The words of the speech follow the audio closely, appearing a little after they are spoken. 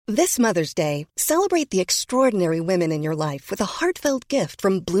This Mother's Day, celebrate the extraordinary women in your life with a heartfelt gift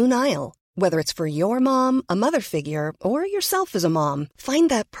from Blue Nile. Whether it's for your mom, a mother figure, or yourself as a mom, find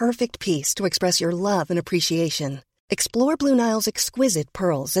that perfect piece to express your love and appreciation. Explore Blue Nile's exquisite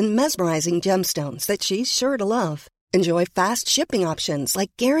pearls and mesmerizing gemstones that she's sure to love. Enjoy fast shipping options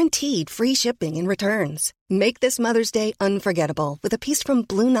like guaranteed free shipping and returns. Make this Mother's Day unforgettable with a piece from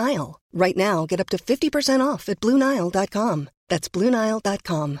Blue Nile. Right now, get up to 50% off at BlueNile.com. That's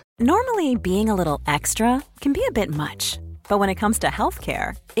BlueNile.com. Normally, being a little extra can be a bit much. But when it comes to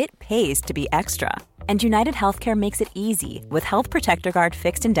healthcare, it pays to be extra. And United Healthcare makes it easy with Health Protector Guard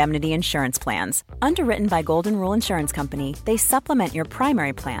fixed indemnity insurance plans. Underwritten by Golden Rule Insurance Company, they supplement your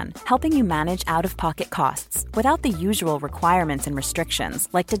primary plan, helping you manage out-of-pocket costs without the usual requirements and restrictions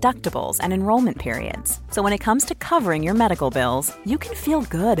like deductibles and enrollment periods. So when it comes to covering your medical bills, you can feel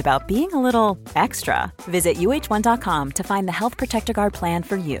good about being a little extra. Visit uh1.com to find the Health Protector Guard plan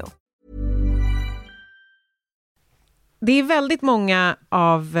for you. Det är väldigt många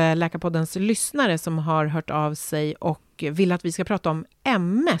av Läkarpoddens lyssnare som har hört av sig och vill att vi ska prata om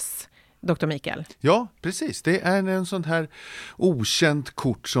MS, Dr. Mikael. Ja, precis. Det är en sån här okänt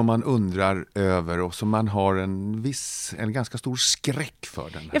kort som man undrar över och som man har en ganska stor skräck för.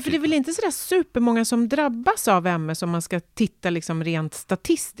 Den här ja, för det är väl inte sådär supermånga som drabbas av MS om man ska titta liksom rent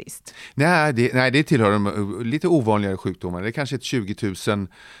statistiskt? Nej, det tillhör de lite ovanligare sjukdomar. Det är kanske 20 000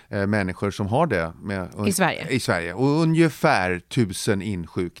 människor som har det i Sverige. Och ungefär 1000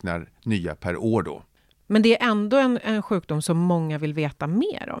 insjuknar nya per år då. Men det är ändå en sjukdom som många vill veta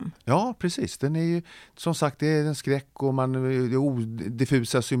mer om. Ja, precis. Den är ju, som sagt, det är en skräck och det är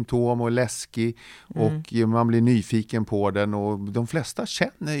diffusa symptom och läskig och man blir nyfiken på den och de flesta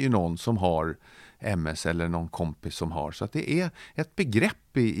känner ju någon som har MS eller någon kompis som har. Så att det är ett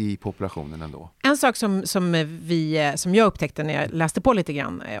begrepp i populationen ändå. En sak som jag upptäckte när jag läste på lite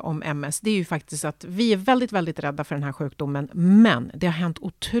grann om MS, det är ju faktiskt att vi är väldigt, väldigt rädda för den här sjukdomen. Men det har hänt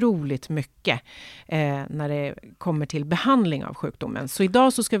otroligt mycket när det kommer till behandling av sjukdomen. Så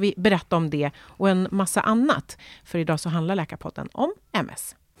idag så ska vi berätta om det och en massa annat. För idag så handlar Läkarpodden om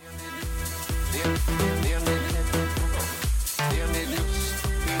MS.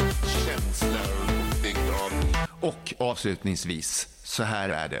 Och avslutningsvis, så här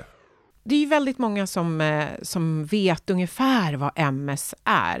är det. Det är ju väldigt många som vet ungefär vad MS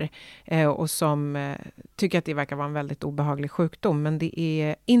är och som tycker att det verkar vara en väldigt obehaglig sjukdom. Men det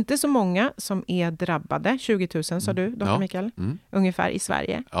är inte så många som är drabbade. 20 000 sa du, Dr. Mikael, ungefär i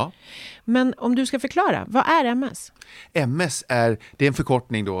Sverige. Ja. Men om du ska förklara, vad är MS? MS det är en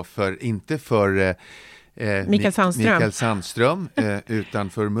förkortning då inte för Mikael Sandström utan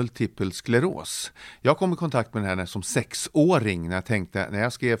för multipel skleros. Jag kom i kontakt med den här som 6-åring när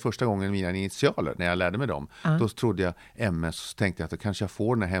jag skrev första gången mina initialer, när jag lärde mig dem. Då trodde jag MS, så tänkte jag att då kanske jag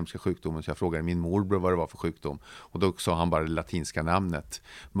får den här hemska sjukdomen, så jag frågade min morbror vad det var för sjukdom och då sa han bara det latinska namnet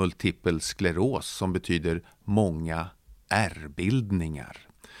multipel skleros, som betyder många ärrbildningar.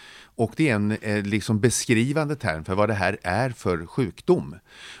 Och det är en liksom beskrivande term för vad det här är för sjukdom.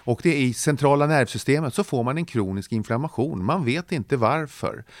 Och det är i centrala nervsystemet så får man en kronisk inflammation. Man vet inte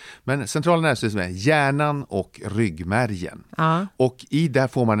varför. Men centrala nervsystemet är hjärnan och ryggmärgen. Och där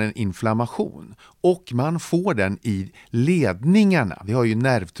får man en inflammation. Och man får den i ledningarna. Vi har ju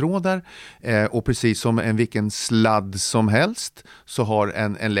nervtrådar och precis som vilken sladd som helst så har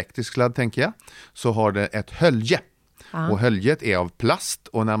en elektrisk sladd, tänker jag, så har det ett hölje. Och höljet är av plast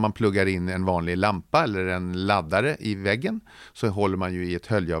och när man pluggar in en vanlig lampa eller en laddare i väggen så håller man ju i ett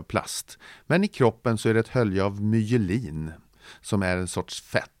hölje av plast. Men i kroppen så är det ett hölje av myelin som är en sorts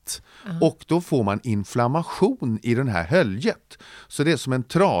fett. Och då får man inflammation i den här höljet. Så det är som en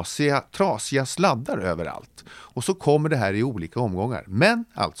trasiga sladdar överallt. Och så kommer det här i olika omgångar. Men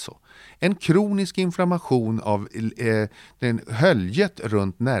alltså, en kronisk inflammation av den höljet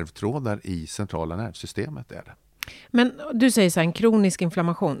runt nervtrådar i centrala nervsystemet är det. Men du säger så här, en kronisk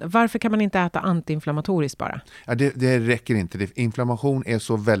inflammation. Varför kan man inte äta antiinflammatoriskt bara? Ja, det räcker inte. Inflammation är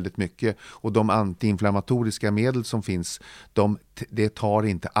så väldigt mycket och de antiinflammatoriska medel som finns, det tar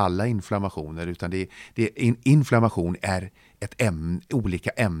inte alla inflammationer, utan inflammation är olika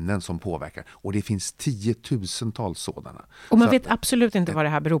ämnen som påverkar. Och det finns 10 000-tals sådana. Och man vet absolut inte vad det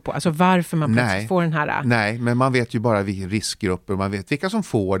här beror på. Alltså varför man plötsligt får den här... Nej, men man vet ju bara vilka riskgrupper. Man vet vilka som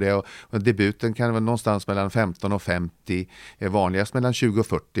får det. Och debuten kan vara någonstans mellan 15 och 50. Vanligast mellan 20 och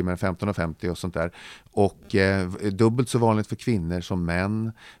 40, men 15 och 50 och sånt där. Och dubbelt så vanligt för kvinnor som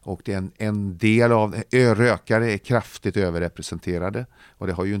män. Och det är en del av rökare är kraftigt överrepresenterade. Och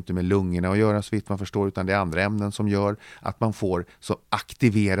det har ju inte med lungorna att göra så vitt man förstår, utan det är andra ämnen som gör att man får, så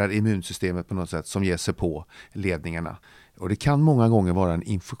aktiverar immunsystemet på något sätt som ger sig på ledningarna. Och det kan många gånger vara en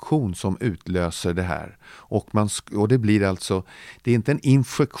infektion som utlöser det här. Och det blir alltså, det är inte en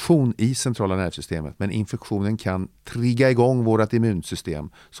infektion i centrala nervsystemet, men infektionen kan trigga igång vårt immunsystem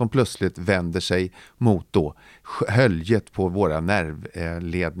som plötsligt vänder sig mot då höljet på våra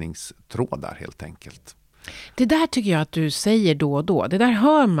nervledningstrådar helt enkelt. Det där tycker jag att du säger då och då. Det där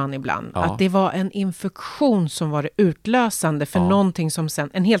hör man ibland. Ja. Att det var en infektion som var det utlösande för någonting som sen,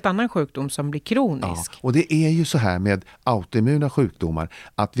 en helt annan sjukdom som blir kronisk. Ja. Och det är ju så här med autoimmuna sjukdomar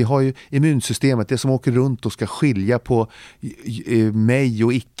att vi har ju immunsystemet, det som åker runt och ska skilja på mig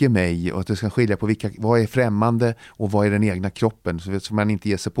och icke mig, och att det ska skilja på vad är främmande och vad är den egna kroppen, så man inte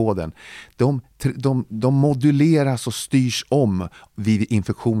ger sig på den. De moduleras och styrs om vid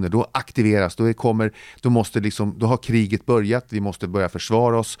infektioner. Då aktiveras, då har kriget börjat, vi måste börja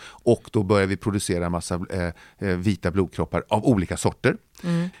försvara oss, och då börjar vi producera en massa vita blodkroppar av olika sorter.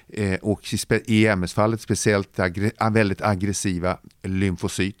 Och i MS-fallet speciellt väldigt aggressiva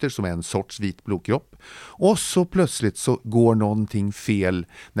lymfocyter som är en sorts vit blodkropp. Och så plötsligt så går någonting fel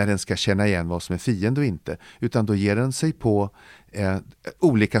när den ska känna igen vad som är fiende och inte, utan då ger den sig på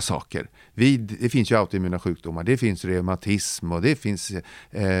olika saker. Det finns ju autoimmuna sjukdomar, det finns reumatism och det finns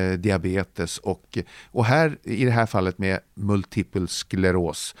diabetes och här i det här fallet med multipel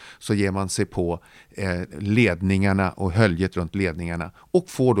skleros så ger man sig på ledningarna och höljet runt ledningarna och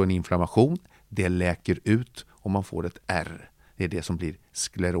får då en inflammation, det läker ut och man får ett R. Det är det som blir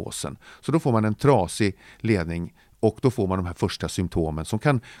sklerosen. Så då får man en trasig ledning och då får man de här första symptomen som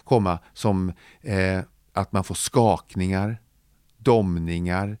kan komma som att man får skakningar,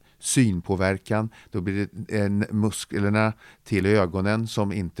 domningar, synpåverkan. Då blir det musklerna till ögonen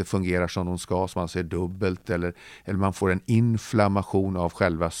som inte fungerar som de ska, så man ser dubbelt, eller man får en inflammation av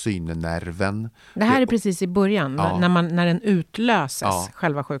själva synnerven. Det här är precis i början, när den utlöses,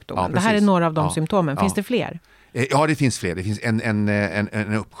 själva sjukdomen. Ja, det här är några av de symptomen. Finns det fler? Ja, det finns fler. Det finns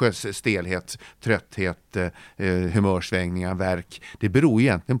en uppsjö, stelhet, trötthet, humörsvängningar, värk. Det beror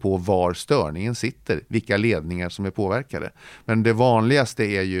egentligen på var störningen sitter, vilka ledningar som är påverkade. Men det vanligaste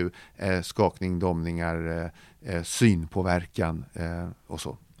är ju skakning, domningar, synpåverkan och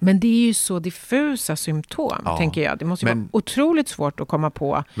så. Men det är ju så diffusa symptom, tänker jag. Det måste ju vara otroligt svårt att komma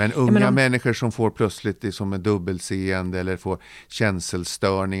på. Men unga människor som får plötsligt det som är dubbelseende eller får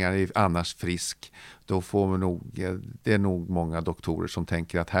känselstörningar, är annars frisk, då får man det är nog många doktorer som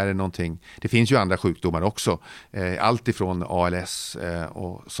tänker att här är någonting. Det finns ju andra sjukdomar också. Allt ifrån ALS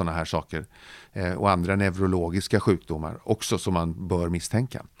och sådana här saker. Och andra neurologiska sjukdomar också som man bör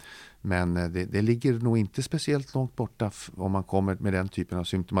misstänka. Men det ligger nog inte speciellt långt borta om man kommer med den typen av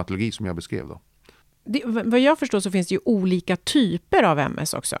symptomatologi som jag beskrev då. Vad jag förstår så finns det ju olika typer av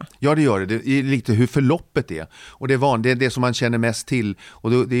MS också. Ja, det gör det. Det är lite hur förloppet är. Och det är det som man känner mest till.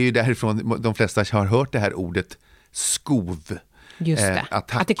 Och det är ju därifrån de flesta har hört det här ordet skov. Just det,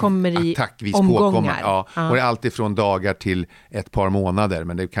 att det kommer i attackvis omgångar. Ja. Och det är allt ifrån dagar till ett par månader,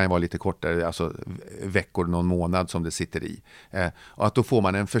 men det kan ju vara lite kortare, alltså veckor, någon månad som det sitter i. Och att då får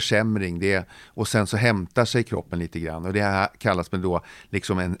man en försämring och sen så hämtar sig kroppen lite grann. Och det här kallas med då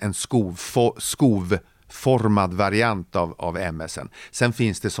liksom en skovformad variant av MS:en. Sen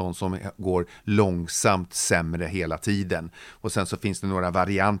finns det sånt som går långsamt sämre hela tiden. Och sen så finns det några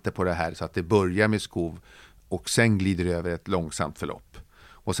varianter på det här så att det börjar med skov och sen glider det över ett långsamt förlopp.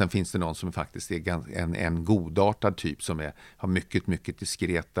 Och sen finns det någon som faktiskt är en godartad typ som har mycket, mycket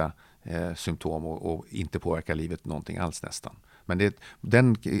diskreta symptom och inte påverkar livet någonting alls nästan. Men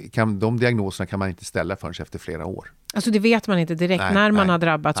de diagnoserna kan man inte ställa förrän efter flera år. Alltså det vet man inte direkt när man har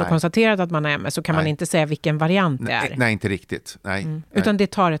drabbats och konstaterat att man har MS, så kan man inte säga vilken variant det är. Nej, inte riktigt. Utan det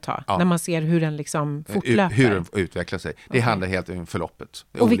tar ett tag när man ser hur den liksom fortlöper. Hur den utvecklar sig. Det handlar helt om förloppet.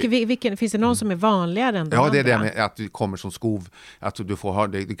 Och finns det någon som är vanligare än den andra? Det är det med att det kommer som skov, att du får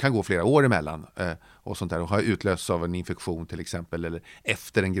det kan gå flera år emellan och sånt där, och ha utlösts av en infektion till exempel, eller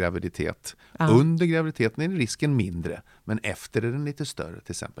efter en graviditet. Under graviditeten är risken mindre, men efter är den lite större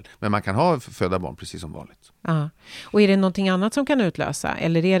till exempel. Men man kan föda barn precis som vanligt. Och är det någonting annat som kan utlösa?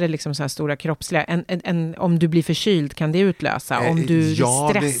 Eller är det liksom så här stora kroppsliga? Om du blir förkyld kan det utlösa? Om du är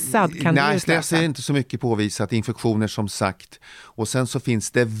stressad kan det utlösa? Nej, stress är inte så mycket påvisat. Infektioner som sagt. Och sen så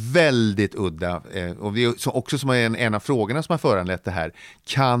finns det väldigt udda, och det är också som är en av frågorna som har föranlett det här.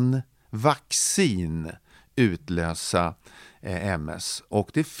 Kan vaccin utlösa MS? Och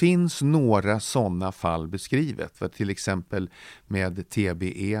det finns några sådana fall beskrivet. För till exempel med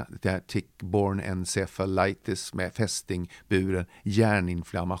TBE, tick-borne encephalitis, med fästingburen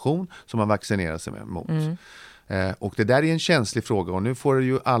hjärninflammation som man vaccinerar sig mot. Och det där är en känslig fråga och nu får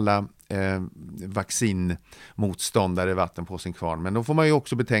ju alla vaccinmotståndare vatten på sin kvarn. Men då får man ju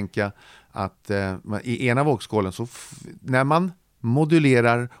också betänka att i ena vågskålen så när man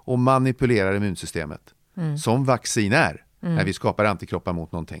modulerar och manipulerar immunsystemet som vaccin är, när vi skapar antikroppar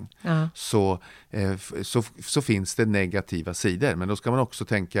mot någonting, så finns det negativa sidor. Men då ska man också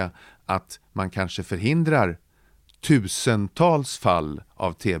tänka att man kanske förhindrar tusentals fall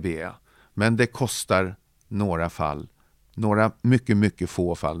av TBE. Men det kostar några fall, några mycket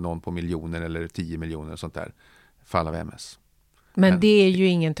få fall, någon på miljoner eller 10 miljoner sånt där, fall av MS. Men det är ju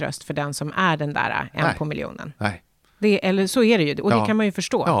ingen tröst för den som är den där en på miljonen. Nej. Eller så är det ju, och det kan man ju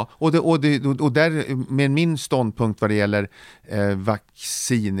förstå. Ja, och där med min ståndpunkt vad det gäller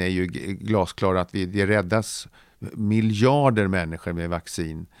vaccin är ju glasklar att det räddas miljarder människor med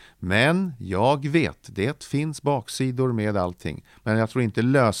vaccin. Men jag vet, det finns baksidor med allting. Men jag tror inte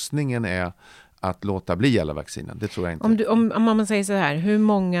lösningen är att låta bli alla vaccinen. Det tror jag inte. Om man säger så här, hur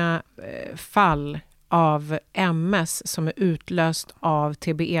många fall av MS som är utlöst av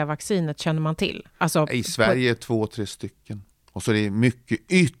TBE-vaccinet känner man till? Alltså, i Sverige 2-3 stycken. Och så är det mycket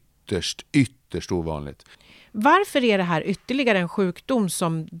ytterst ovanligt. Varför är det här ytterligare en sjukdom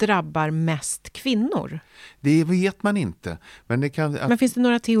som drabbar mest kvinnor? Det vet man inte. Men finns det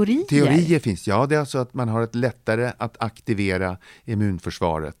några teorier? Teorier finns, ja. Det är alltså att man har ett lättare att aktivera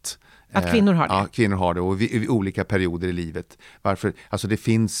immunförsvaret. Att kvinnor har det? Ja, kvinnor har det och i olika perioder i livet. Varför? Alltså det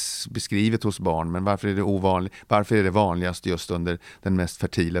finns beskrivet hos barn, men varför är det ovanligt? Varför är det vanligast just under den mest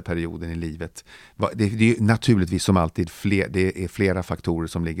fertila perioden i livet? Det är naturligtvis som alltid det är flera faktorer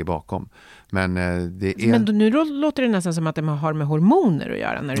som ligger bakom. Men nu låter det nästan som att det har med hormoner att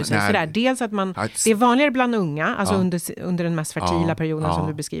göra när du säger sådär. Dels att det är vanligare bland unga, alltså under den mest fertila perioden som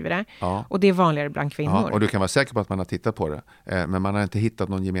du beskriver det. Ja. Och det är vanligare bland kvinnor. Ja, och du kan vara säker på att man har tittat på det. Men man har inte hittat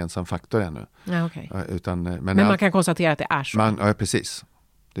någon gemensam faktor ännu. Ja, okay. Men man kan konstatera att det är så. Ja, precis.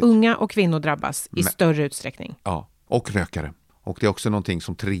 Unga och kvinnor drabbas i större utsträckning. Ja, och rökare. Och det är också någonting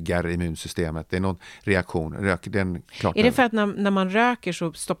som triggar immunsystemet. Det är någon reaktion. Är det för att när man röker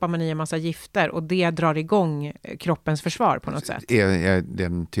så stoppar man i en massa gifter och det drar igång kroppens försvar på något sätt? Det är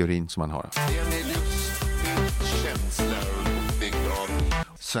den teorin som man har.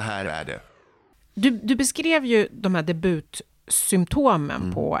 Så här är det. Du beskrev ju de här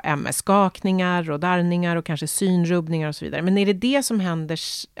debutsymptomen på MS, skakningar och darrningar och kanske synrubbningar och så vidare. Men är det som händer,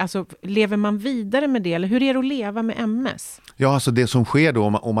 alltså lever man vidare med det eller hur är det att leva med MS? Ja, alltså det som sker då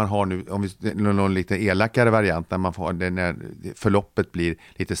om man har nu, om vi någon lite elakare variant när förloppet blir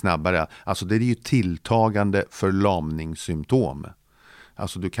lite snabbare, alltså det är ju tilltagande förlamningssymptom.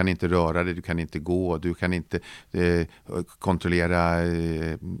 Alltså du kan inte röra dig, du kan inte gå, du kan inte kontrollera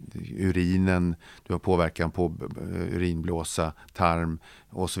urinen, du har påverkan på urinblåsa, tarm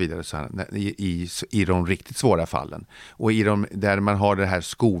och så vidare så här, i de riktigt svåra fallen. Och där man har det här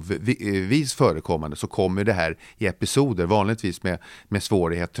skovvis förekommande så kommer det här i episoder, vanligtvis med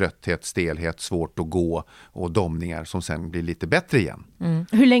svårighet, trötthet, stelhet, svårt att gå och domningar som sen blir lite bättre igen. Mm.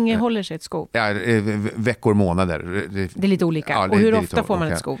 Hur länge håller sig ett skov? Ja, veckor, månader. Det är lite olika. Ja, och hur ofta får man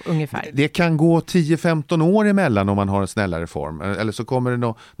ett skov ungefär? Det kan gå 10-15 år emellan om man har en snällare form. Eller så kommer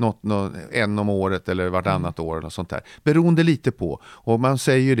det en om året eller vartannat år eller sånt där. Beroende lite på. Och man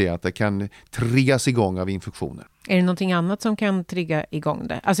säger ju det att det kan triggas igång av infektioner. Är det någonting annat som kan trigga igång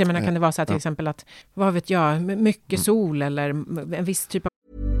det? Alltså jag menar, kan det vara så här till exempel att, vad vet jag, mycket sol eller en viss typ av...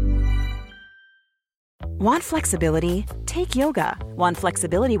 Want flexibility? Take yoga. Want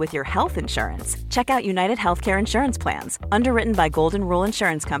flexibility with your health insurance? Check out United Healthcare Insurance Plans. Underwritten by Golden Rule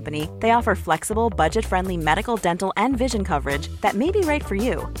Insurance Company, they offer flexible, budget-friendly medical, dental, and vision coverage that may be right for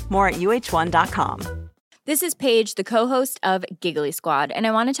you. More at uh1.com. This is Paige, the co-host of Giggly Squad, and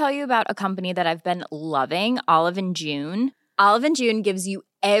I want to tell you about a company that I've been loving, Olive & June. Olive & June gives you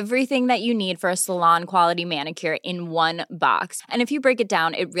everything that you need for a salon-quality manicure in one box. And if you break it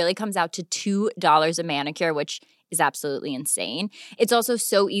down, it really comes out to $2 a manicure, which is absolutely insane. It's also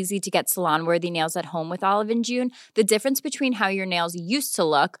so easy to get salon-worthy nails at home with Olive & June. The difference between how your nails used to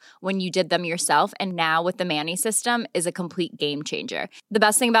look when you did them yourself and now with the Mani system is a complete game changer. The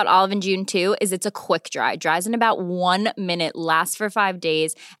best thing about Olive & June, too, is it's a quick dry. Dries in about 1 minute, lasts for 5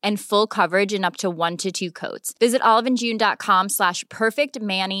 days, and full coverage in up to 1 to 2 coats. Visit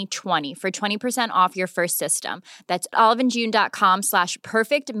oliveandjune.com/perfectmani20 for 20% off your first system. That's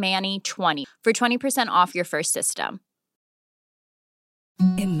oliveandjune.com/perfectmani20 for 20% off your first system.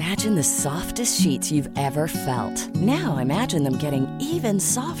 Imagine the softest sheets you've ever felt. Now imagine them getting even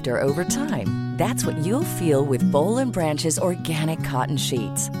softer over time. That's what you'll feel with Boll & Branch's organic cotton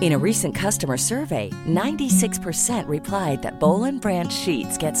sheets. In a recent customer survey, 96% replied that Boll & Branch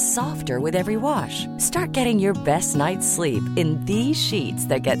sheets get softer with every wash. Start getting your best night's sleep in these sheets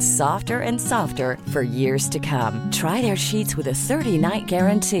that get softer and softer for years to come. Try their sheets with a 30-night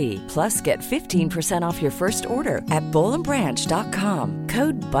guarantee. Plus, get 15% off your first order at bollandbranch.com.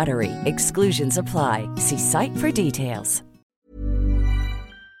 Code BUTTERY. Exclusions apply. See site for details.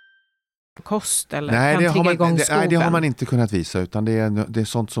 Kost eller Nej, kan trigga igång skoven? Nej, det har man inte kunnat visa, utan det är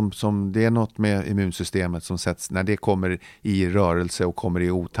sånt som det är något med immunsystemet som sätts när det kommer i rörelse och kommer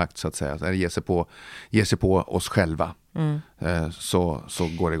i otakt så att säga, när det ger sig på oss själva. Så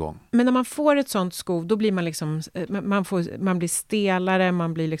går det igång. Men när man får ett sånt skov, då blir man liksom man blir stelare,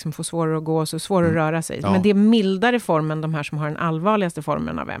 man blir liksom får svårare att gå, så svårare att röra sig. Ja. Men det är mildare formen, de här som har den allvarligaste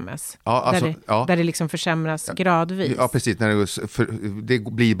formen av MS. Ja, alltså, där det liksom försämras gradvis. Ja, precis. Det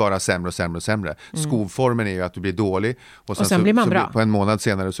blir bara sämre och sämre och sämre. Skovformen är ju att du blir dålig och sen blir man bra. På en månad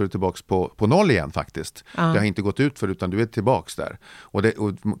senare så är du tillbaka på noll igen faktiskt. Det har inte gått ut för, utan du är tillbaka där.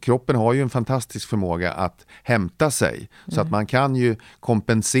 Och kroppen har ju en fantastisk förmåga att hämta sig. Så att man kan ju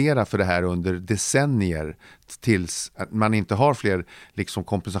kompensera för det här under decennier tills man inte har fler liksom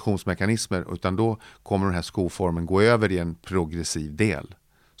kompensationsmekanismer, utan då kommer den här skoformen gå över i en progressiv del.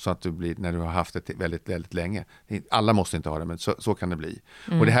 Så att du blir, när du har haft det väldigt, väldigt länge. Alla måste inte ha det, men så kan det bli.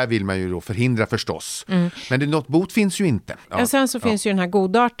 Och det här vill man ju då förhindra förstås. Men något bot finns ju inte. Ja, sen så finns ju den här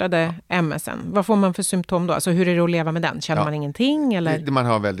godartade MS:en. Vad får man för symptom då? Alltså hur är det att leva med den? Känner man ingenting? Eller? Man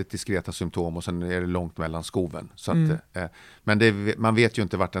har väldigt diskreta symptom och sen är det långt mellan skoven. Så att, men man vet ju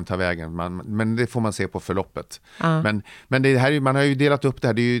inte vart den tar vägen. Men det får man se på förloppet. Men det här, man har ju delat upp det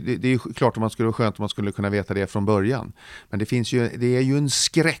här. Det är ju klart att man skulle vara skönt om man skulle kunna veta det från början. Men det är ju en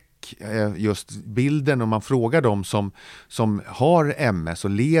skräck. Just bilden, om man frågar dem som har MS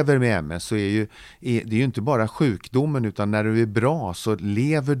och lever med MS, så är det ju inte bara sjukdomen, utan när du är bra så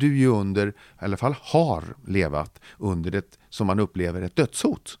lever du ju under, i alla fall har levat under det som man upplever ett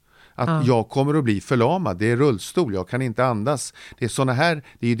dödshot. Att jag kommer att bli förlamad, det är rullstol, jag kan inte andas. Det är såna här,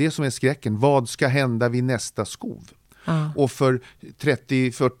 det är ju det som är skräcken. Vad ska hända vid nästa skov? Och för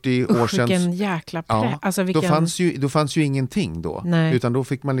 30-40 år sedan, vilken jäkla alltså då fanns ju ingenting då. Nej. Utan då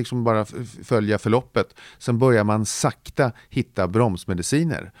fick man liksom bara följa förloppet. Sen börjar man sakta hitta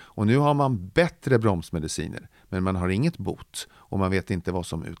bromsmediciner. Och nu har man bättre bromsmediciner, men man har inget bot och man vet inte vad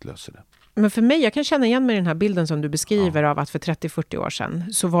som utlöser det. Men för mig, jag kan känna igen mig i den här bilden som du beskriver av att för 30-40 år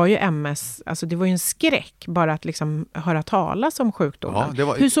sedan så var ju MS, alltså det var ju en skräck bara att liksom höra talas om sjukdomen.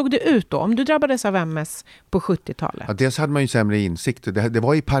 Hur såg det ut då om du drabbades av MS på 70-talet? Ja, dels hade man ju sämre insikt. Det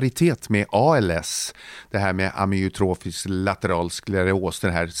var i paritet med ALS, det här med amyotrofisk lateral skleros,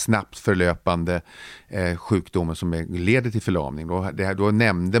 den här snabbt förlöpande sjukdomen som leder till förlamning. Då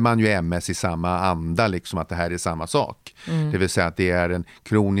nämnde man ju MS i samma anda, liksom att det här är samma sak. Det vill säga att det är en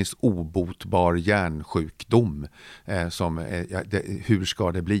kroniskt obotbar hjärnsjukdom. Hur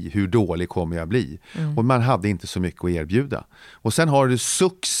ska det bli? Hur dålig kommer jag bli? Och man hade inte så mycket att erbjuda. Och sen har det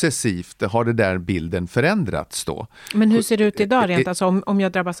successivt, har det där bilden förändrats då. Men hur ser det ut idag rent? Alltså om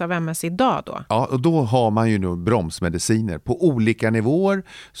jag drabbas av MS idag då? Ja, och då har man ju nu bromsmediciner på olika nivåer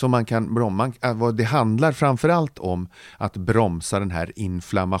som man kan det handlar framförallt om att bromsa den här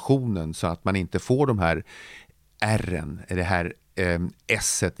inflammationen så att man inte får de här R:n, det här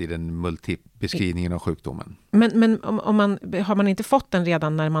S-et i den beskrivningen av sjukdomen. Men har man inte fått den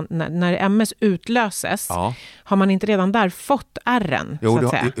redan när MS utlöses, har man inte redan där fått R:en?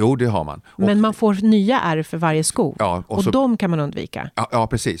 Jo, det har man. Men man får nya R för varje skov. Och de kan man undvika. Ja,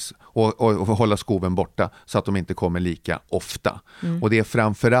 precis. Och hålla skoven borta så att de inte kommer lika ofta. Och det är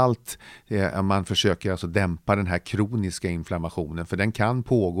framförallt man försöker alltså dämpa den här kroniska inflammationen, för den kan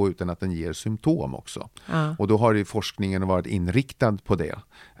pågå utan att den ger symptom också. Och då har ju forskningen varit inriktad på det,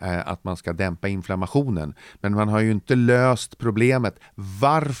 att man ska dämpa inflammationen. Men man har ju inte löst problemet.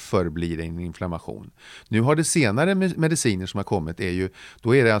 Varför blir det en inflammation? Nu har det senare mediciner som har kommit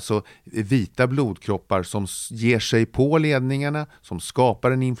då är det alltså vita blodkroppar som ger sig på ledningarna, som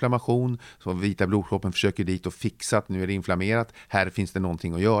skapar en inflammation. Så vita blodkroppen försöker dit och fixa att nu är det inflammerat. Här finns det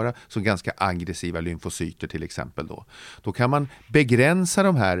någonting att göra. Så ganska aggressiva lymfocyter till exempel då. Då kan man begränsa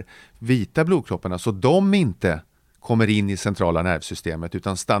de här vita blodkropparna så de inte kommer in i centrala nervsystemet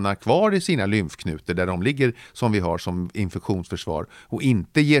utan stannar kvar i sina lymfknutor där de ligger som vi har som infektionsförsvar och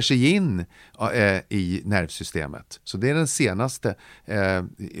inte ger sig in i nervsystemet. Så det är den senaste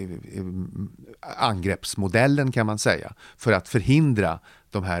angreppsmodellen kan man säga för att förhindra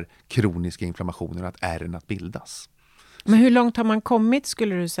de här kroniska inflammationerna, att ärren att bildas. Men hur långt har man kommit,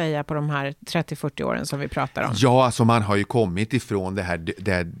 skulle du säga, på de här 30-40 åren som vi pratar om? Ja, alltså man har ju kommit ifrån det här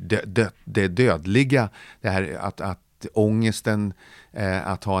det dödliga, det här att ångesten,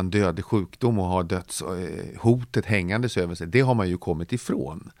 att ha en dödlig sjukdom och ha dödshotet hängandes över sig, det har man ju kommit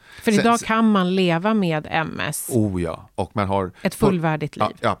ifrån. För idag kan man leva med MS. Oh ja, och man har ett fullvärdigt liv.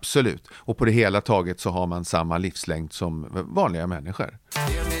 Ja, absolut. Och på det hela taget så har man samma livslängd som vanliga människor.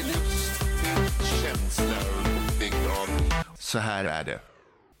 Så här är det.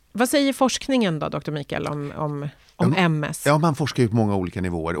 Vad säger forskningen då, Dr. Mikael, om MS? Ja, man forskar ju på många olika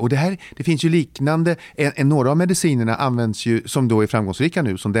nivåer. Och det finns ju liknande, några av medicinerna används ju, som då är framgångsrika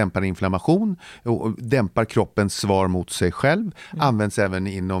nu, som dämpar inflammation och dämpar kroppens svar mot sig själv. Används även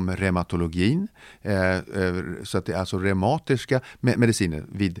inom reumatologin. Så att det är alltså reumatiska mediciner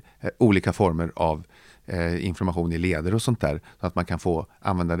vid olika former av inflammation i leder och sånt där, så att man kan få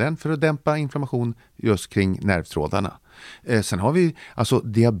använda den för att dämpa inflammation just kring nervtrådarna. Sen har vi alltså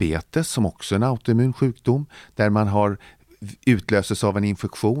diabetes, som också är en autoimmun sjukdom där man har utlöses av en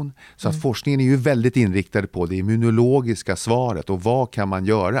infektion. Så att forskningen är ju väldigt inriktad på det immunologiska svaret och vad kan man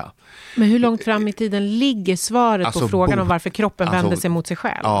göra. Men hur långt fram i tiden ligger svaret på frågan om varför kroppen vänder sig mot sig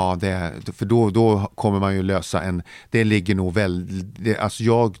själv? Ja, för då kommer man ju lösa det ligger nog alltså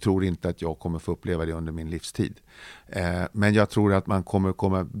jag tror inte att jag kommer få uppleva det under min livstid. Men jag tror att man kommer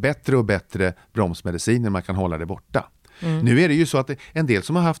komma bättre och bättre bromsmediciner, man kan hålla det borta. Nu är det ju så att en del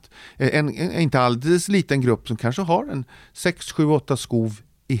som har haft en inte alldeles liten grupp som kanske har en 6, 7, 8 skov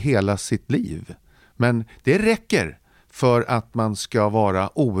i hela sitt liv. Men det räcker för att man ska vara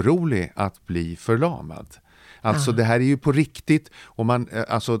orolig att bli förlamad. Alltså det här är ju på riktigt och men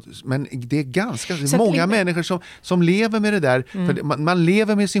det är ganska många människor som lever med det där. För man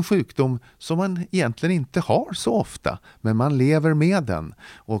lever med sin sjukdom som man egentligen inte har så ofta, men man lever med den.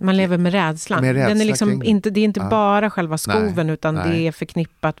 Och man lever med rädslan. Den är liksom inte, det är inte bara själva skoven, utan det är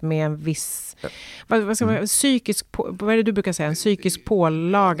förknippat med en viss vad ska man, vad är det du brukar säga? En psykisk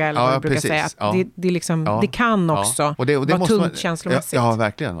pålaga, eller vad du brukar säga. Att det liksom, det kan också och det vara tungt känslomässigt. Ja,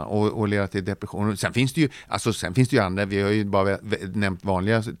 verkligen. Och leda till depression. Sen finns det ju andra, vi har ju bara nämnt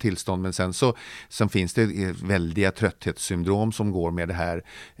vanliga tillstånd, men sen finns det väldiga trötthetssyndrom som går med det här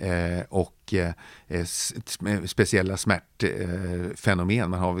och speciella smärtfenomen.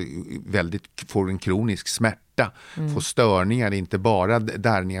 Man har får en kronisk smärta, får störningar, inte bara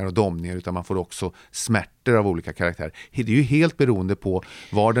darrningar och domningar, utan man får också smärtor av olika karaktärer. Det är ju helt beroende på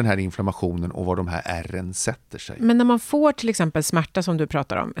var den här inflammationen och var de här ärren sätter sig. Men när man får till exempel smärta som du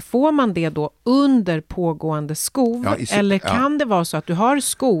pratar om, får man det då under pågående skov? Eller kan det vara så att du har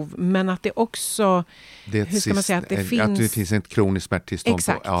skov, men att det också, hur ska man säga, att det finns ett kroniskt smärttillstånd?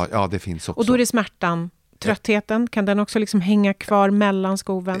 Exakt. Ja, det finns också. Och då är det smärtan, tröttheten, kan den också liksom hänga kvar mellan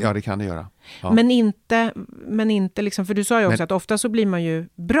skoven? Ja, det kan det göra. Ja. Men inte liksom, för du sa ju också att ofta så blir man ju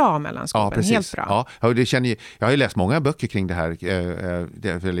bra mellan skoven, ja, precis. Helt bra. Ja, jag har ju läst många böcker kring det här. Det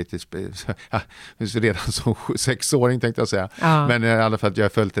är lite redan som 6-åring tänkte jag säga. Ja. Men i alla fall jag har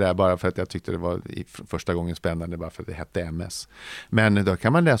följt det där bara för att jag tyckte det var första gången spännande, bara för att det hette MS. Men då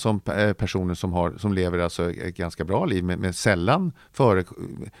kan man läsa om personer som lever alltså ett ganska bra liv med sällan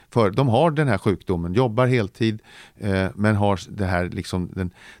för de har den här sjukdomen, jobbar heltid, men har det här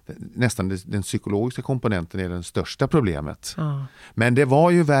liksom nästan den psykologiska komponenten är den största problemet. Men det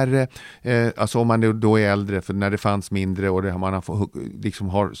var ju värre alltså om man då är äldre, för när det fanns mindre och man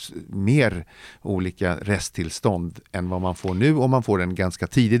har mer olika resttillstånd än vad man får nu, om man får en ganska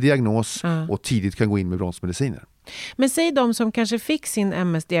tidig diagnos och tidigt kan gå in med bromsmediciner. Men säg de som kanske fick sin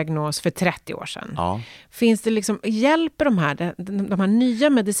MS-diagnos för 30 år sedan. Finns det liksom, hjälper de här nya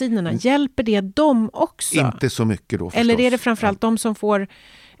medicinerna, hjälper det dem också? Inte så mycket då förstås. Eller är det framförallt de som får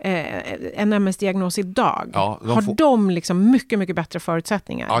en MS-diagnos idag? Har de liksom mycket, mycket bättre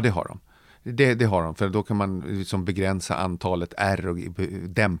förutsättningar? Ja, det har de. Det har de, för då kan man liksom begränsa antalet ärr och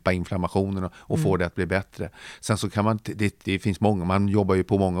dämpa inflammationen och få det att bli bättre. Sen så kan man, det finns många, man jobbar ju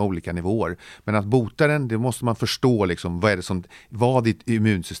på många olika nivåer, men att bota den, det måste man förstå liksom, vad ditt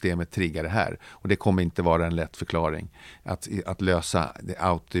immunsystemet triggar det här, och det kommer inte vara en lätt förklaring att lösa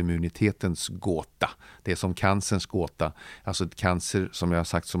autoimmunitetens gåta. Det är som cancerns gåta. Alltså cancer, som jag har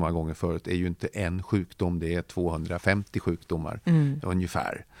sagt så många gånger förut, är ju inte en sjukdom, det är 250 sjukdomar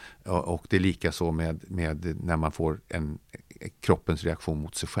ungefär. Och det är lika så med när man får kroppens reaktion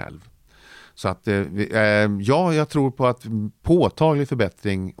mot sig själv. Så att jag tror på att påtaglig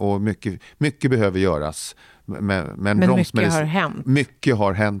förbättring och mycket behöver göras. Men mycket har hänt. Mycket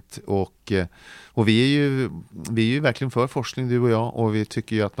har hänt och vi är ju verkligen för forskning, du och jag, och vi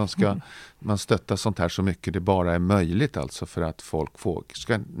tycker ju att man stöttar sånt här så mycket det bara är möjligt, alltså för att folk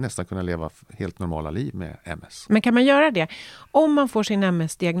ska nästan kunna leva helt normala liv med MS. Men kan man göra det? Om man får sin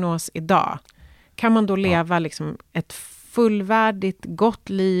MS-diagnos idag, kan man då leva liksom ett fullvärdigt, gott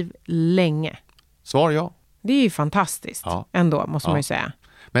liv länge? Svar ja. Det är ju fantastiskt ändå, måste man ju säga.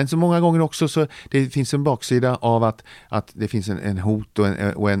 Men så många gånger också så det finns en baksida av att det finns en hot och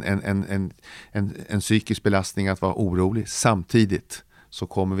en psykisk belastning att vara orolig. Samtidigt så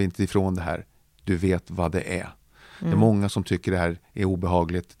kommer vi inte ifrån det här. Du vet vad det är. Det är många som tycker det här är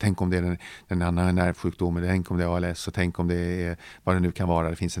obehagligt. Tänk om det är den andra nervsjukdomen, tänk om det är ALS och tänk om det är vad det nu kan vara.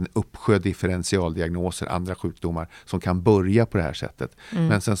 Det finns en uppsjö differentialdiagnoser, andra sjukdomar som kan börja på det här sättet.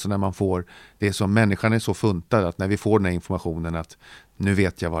 Men sen så när man får, det är som människan är så funtad att när vi får den här informationen att nu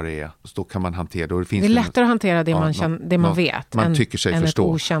vet jag vad det är, så då kan man hantera det. Och det är lättare att hantera det man vet man tycker sig än förstå. Ett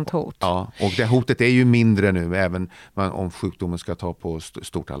okänt hot. Ja, och det hotet är ju mindre nu, även om sjukdomen ska ta på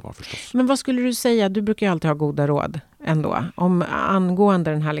stort allvar förstås. Men vad skulle du säga, du brukar ju alltid ha goda råd ändå, om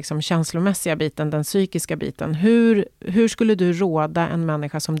angående den här liksom känslomässiga biten, den psykiska biten. Hur skulle du råda en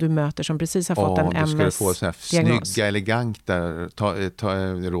människa som du möter som precis har fått en MS-diagnos? Du skulle få så här snygga, eleganta ta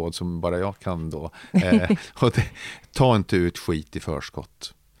råd som bara jag kan då. Och ta inte ut skit i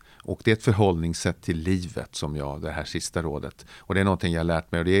förskott. Och det är ett förhållningssätt till livet som det här sista rådet. Och det är någonting jag har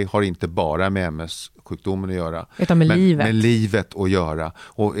lärt mig, och det har inte bara med MS-sjukdomen att göra. Utan med livet. Med livet att göra.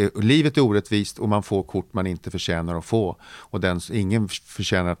 Och livet är orättvist och man får kort man inte förtjänar att få. Och ingen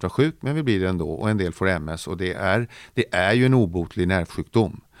förtjänar att vara sjuk, men vi blir det ändå. Och en del får MS, och det är ju en obotlig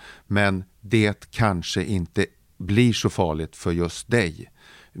nervsjukdom. Men det kanske inte blir så farligt för just dig.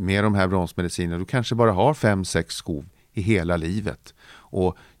 Med de här bromsmedicinerna, du kanske bara har 5-6 skov i hela livet.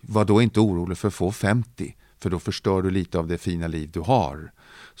 Och var då inte orolig för att få 50, för då förstör du lite av det fina liv du har.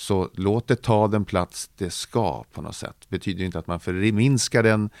 Så låt det ta den plats det ska på något sätt. Det betyder inte att man förminskar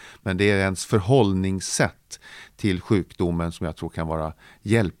den, men det är ens förhållningssätt till sjukdomen som jag tror kan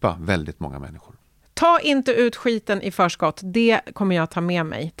hjälpa väldigt många människor. Ta inte ut skiten i förskott. Det kommer jag ta med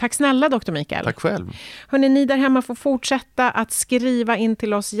mig. Tack snälla, Dr. Mikael. Tack själv. Hörrni, ni där hemma får fortsätta att skriva in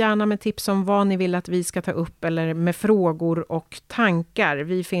till oss, gärna med tips om vad ni vill att vi ska ta upp eller med frågor och tankar.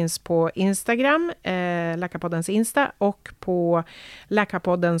 Vi finns på Instagram, Läkarpoddens Insta, och på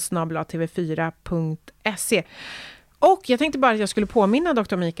läkarpodden@tv4.se. Och jag tänkte bara att jag skulle påminna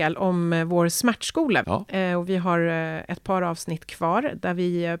Dr. Mikael om vår smärtskola. Ja. Och vi har ett par avsnitt kvar där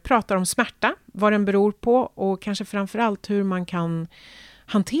vi pratar om smärta, vad den beror på och kanske framförallt hur man kan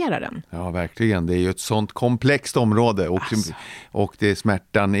hantera den. Ja, verkligen. Det är ju ett sånt komplext område och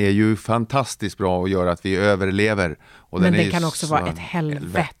smärtan är ju fantastiskt bra att göra att vi överlever. Och men det kan också vara ett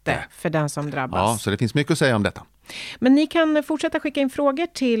helvete för den som drabbas. Ja, så det finns mycket att säga om detta. Men ni kan fortsätta skicka in frågor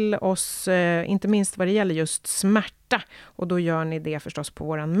till oss, inte minst vad det gäller just smärta. Och då gör ni det förstås på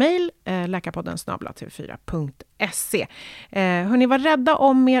våran mejl, läkarpodden@tv4.se. Hörni, var rädda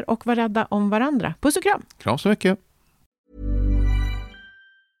om er och var rädda om varandra. Puss och kram! Kram så mycket!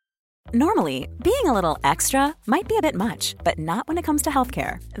 Normally, being a little extra might be a bit much, but not when it comes to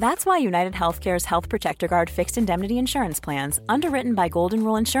healthcare. That's why United Healthcare's Health Protector Guard fixed indemnity insurance plans, underwritten by Golden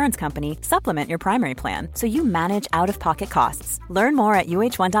Rule Insurance Company, supplement your primary plan so you manage out-of-pocket costs. Learn more at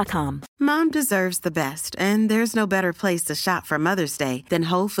uh1.com. Mom deserves the best, and there's no better place to shop for Mother's Day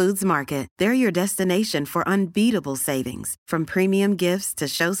than Whole Foods Market. They're your destination for unbeatable savings, from premium gifts to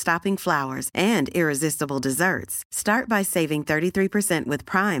show-stopping flowers and irresistible desserts. Start by saving 33% with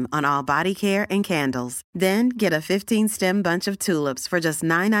Prime on all body care and candles. Then get a 15-stem bunch of tulips for just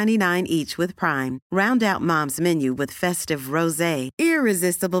 $9.99 each with Prime. Round out Mom's menu with festive rosé,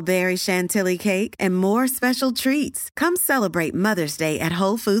 irresistible berry chantilly cake, and more special treats. Come celebrate Mother's Day at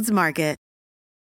Whole Foods Market.